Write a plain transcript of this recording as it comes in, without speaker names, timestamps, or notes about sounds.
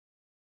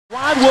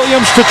Rod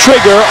Williams to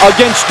trigger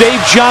against Dave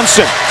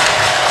Johnson.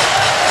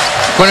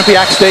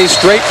 Quinnipiac stays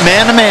straight,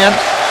 man-to-man.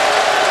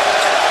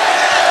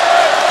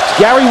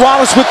 Gary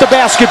Wallace with the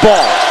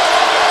basketball.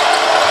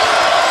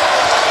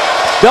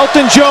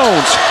 Velton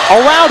Jones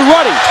around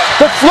Ruddy.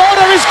 The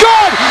floater is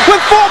good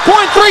with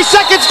 4.3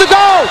 seconds to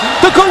go.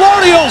 The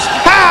Colonials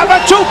have a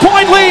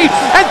 2-point lead,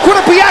 and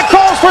Quinnipiac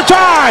calls for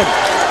time.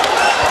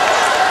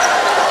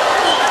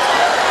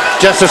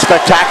 Just a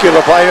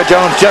spectacular player.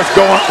 Jones just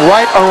going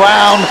right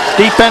around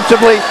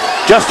defensively.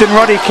 Justin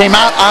Ruddy came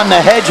out on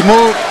the hedge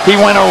move. He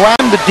went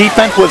around. The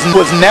defense was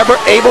never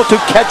able to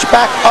catch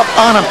back up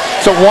on him.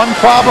 So one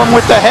problem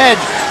with the hedge,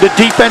 the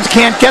defense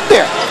can't get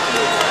there.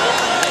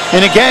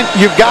 And again,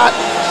 you've got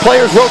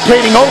players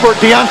rotating over.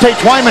 Deontay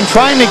Twyman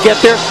trying to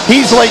get there.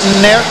 He's late in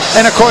there.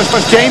 And of course,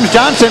 James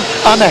Johnson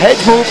on the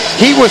hedge move.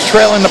 He was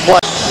trailing the play.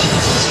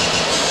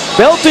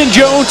 Velton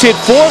Jones hit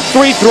 4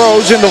 free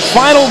throws in the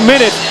final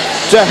minute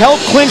to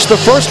help clinch the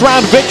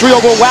first-round victory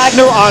over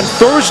Wagner on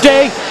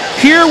Thursday.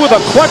 Here with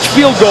a clutch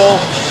field goal,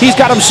 he's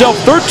got himself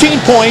 13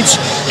 points,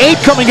 8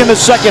 coming in the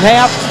second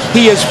half.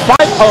 He is 5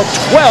 of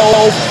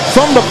 12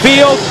 from the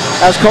field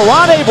as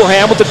Karan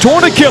Abraham with the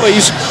torn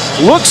Achilles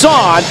looks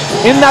on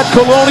in that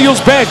Colonials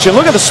bench. And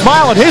look at the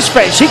smile on his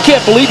face. He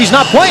can't believe he's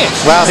not playing.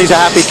 Well, he's a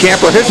happy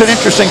camper. Here's an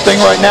interesting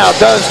thing right now.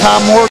 Does Tom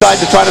Moore decide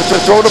to try to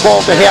throw the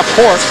ball to half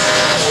court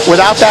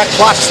without that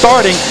clock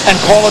starting and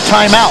call a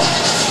timeout?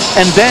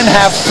 And then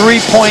have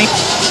 3-point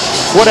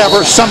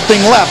whatever something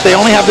left. They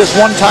only have this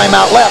one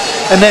timeout left,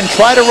 and then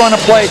try to run a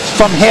play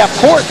from half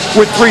court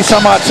with 3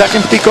 some odd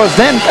seconds, because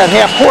then at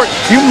half court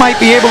you might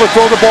be able to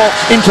throw the ball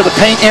into the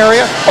paint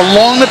area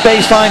along the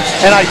baseline,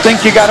 and I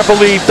think you got to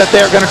believe that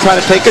they're going to try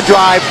to take a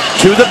drive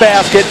to the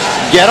basket,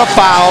 get a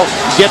foul,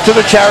 get to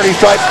the charity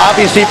stripe.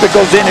 Obviously if it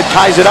goes in, it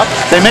ties it up.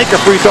 They make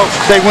a free throw,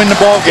 they win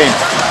the ball game.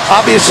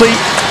 Obviously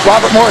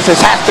Robert Morris has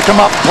to come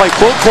up, play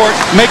full court,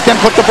 make them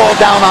put the ball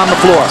down on the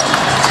floor.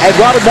 And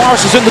Robert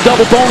Morris is in the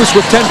double bonus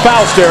with 10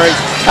 fouls, Terry.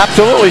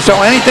 Absolutely. So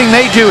anything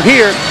they do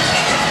here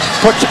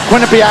puts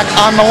Quinnipiac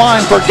on the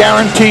line for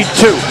guaranteed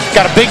 2.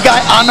 Got a big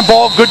guy on the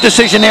ball. Good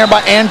decision there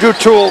by Andrew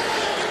Toole.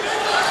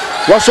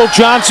 Russell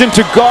Johnson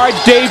to guard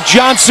Dave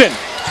Johnson.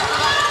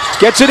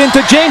 Gets it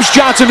into James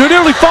Johnson, who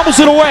nearly fumbles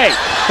it away.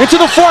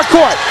 Into the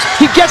forecourt.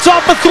 He gets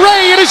off a 3.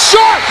 It is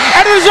short,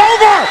 and it is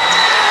over.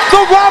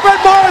 The Robert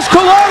Morris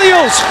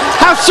Colonials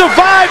have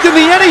survived in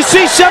the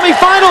NEC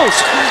semifinals.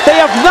 They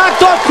have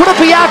knocked off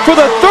Quinnipiac for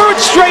the 3rd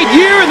straight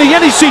year in the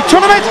NEC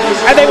tournament,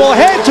 and they will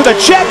head to the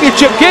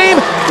championship game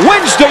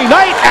Wednesday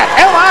night at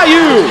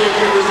LIU.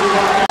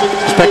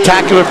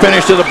 Spectacular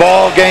finish to the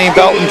ball game.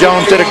 Velton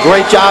Jones did a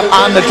great job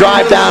on the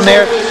drive down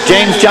there.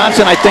 James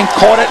Johnson, I think,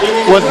 caught it,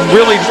 was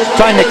really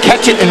trying to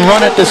catch it and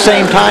run at the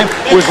same time,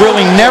 was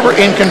really never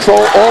in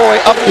control all the way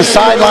up the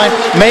sideline.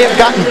 May have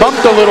gotten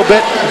bumped a little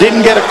bit,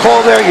 didn't get a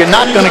call there. You're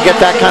not going to get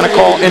that kind of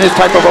call in this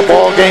type of a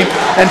ball game.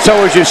 And so,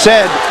 as you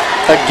said,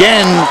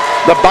 again,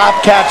 the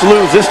Bobcats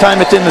lose. This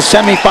time it's in the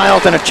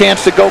semifinals and a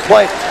chance to go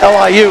play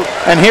LIU.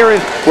 And here is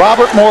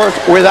Robert Morris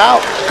without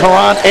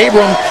Karan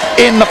Abraham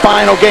in the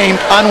final game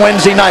on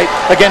Wednesday night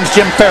against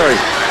Jim Ferry.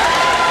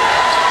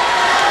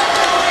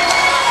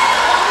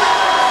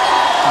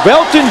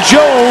 Velton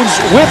Jones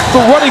with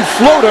the running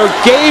floater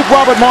gave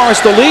Robert Morris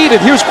the lead,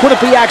 and here's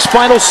Quinnipiac's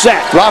final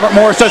set. Robert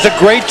Morris does a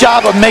great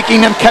job of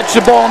making them catch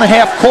the ball in the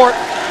half court.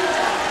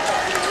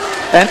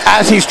 And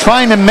as he's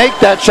trying to make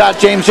that shot,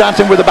 James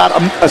Johnson, with about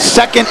a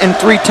second and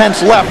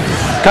 3/10 left,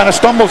 kind of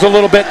stumbles a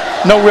little bit.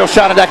 No real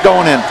shot at that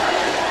going in.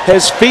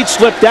 His feet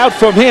slipped out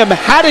from him.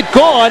 Had it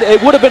gone,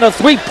 it would have been a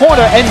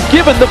 3-pointer and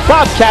given the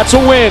Bobcats a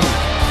win.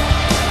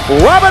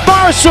 Robert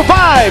Morris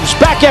survives.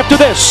 Back after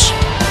this.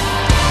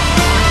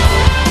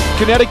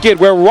 Connecticut,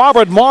 where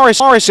Robert Morris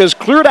has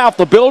cleared out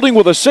the building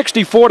with a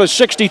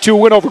 64-62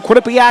 win over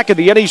Quinnipiac in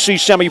the NEC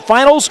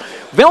semifinals.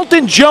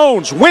 Velton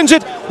Jones wins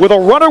it with a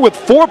runner with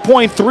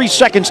 4.3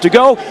 seconds to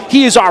go.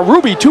 He is our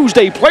Ruby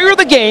Tuesday player of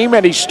the game,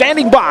 and he's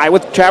standing by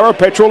with Tara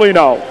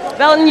Petrolino.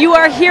 Velton, you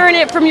are hearing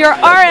it from your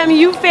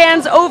RMU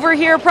fans over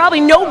here.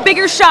 Probably no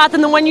bigger shot than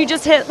the one you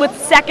just hit with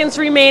seconds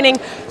remaining.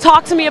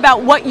 Talk to me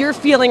about what you're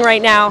feeling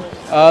right now.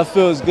 It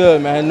feels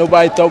good, man.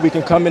 Nobody thought we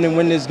could come in and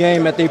win this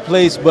game at their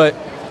place, but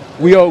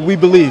we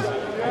believe.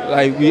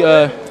 Like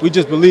we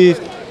just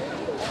believed,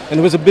 and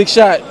it was a big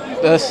shot.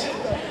 It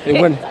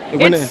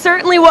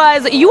certainly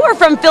was. You are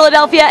from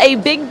Philadelphia, a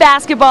big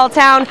basketball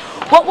town.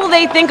 What will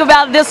they think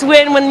about this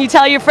win when you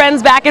tell your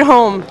friends back at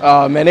home?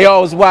 Man, they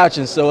always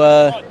watching.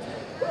 So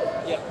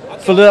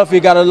Philadelphia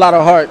got a lot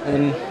of heart,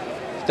 and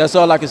that's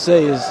all I can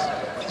say is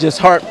just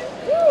heart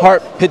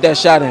put that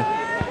shot in.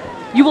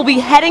 You will be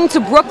heading to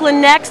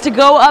Brooklyn next to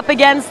go up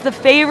against the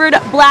favored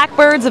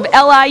Blackbirds of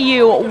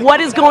LIU. What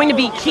is going to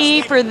be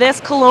key for this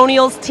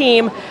Colonials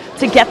team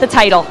to get the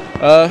title?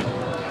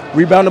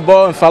 Rebound the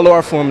ball and follow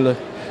our formula.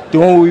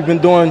 Doing what we've been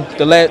doing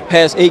the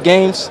past 8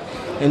 games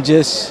and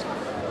just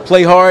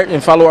play hard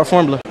and follow our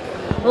formula.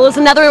 Well, it's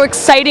another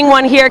exciting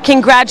one here.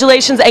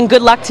 Congratulations and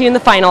good luck to you in the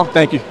final.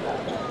 Thank you.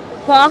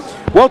 Paul?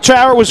 Well,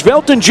 Tara, it was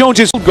Velton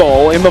Jones'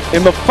 goal in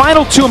the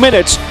final 2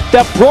 minutes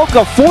that broke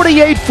a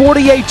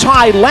 48-48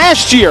 tie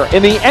last year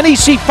in the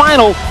NEC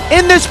final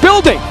in this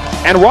building.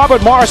 And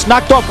Robert Morris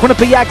knocked off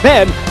Quinnipiac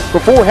then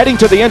before heading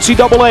to the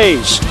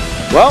NCAAs.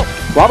 Well,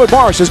 Robert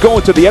Morris is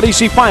going to the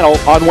NEC final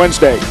on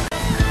Wednesday.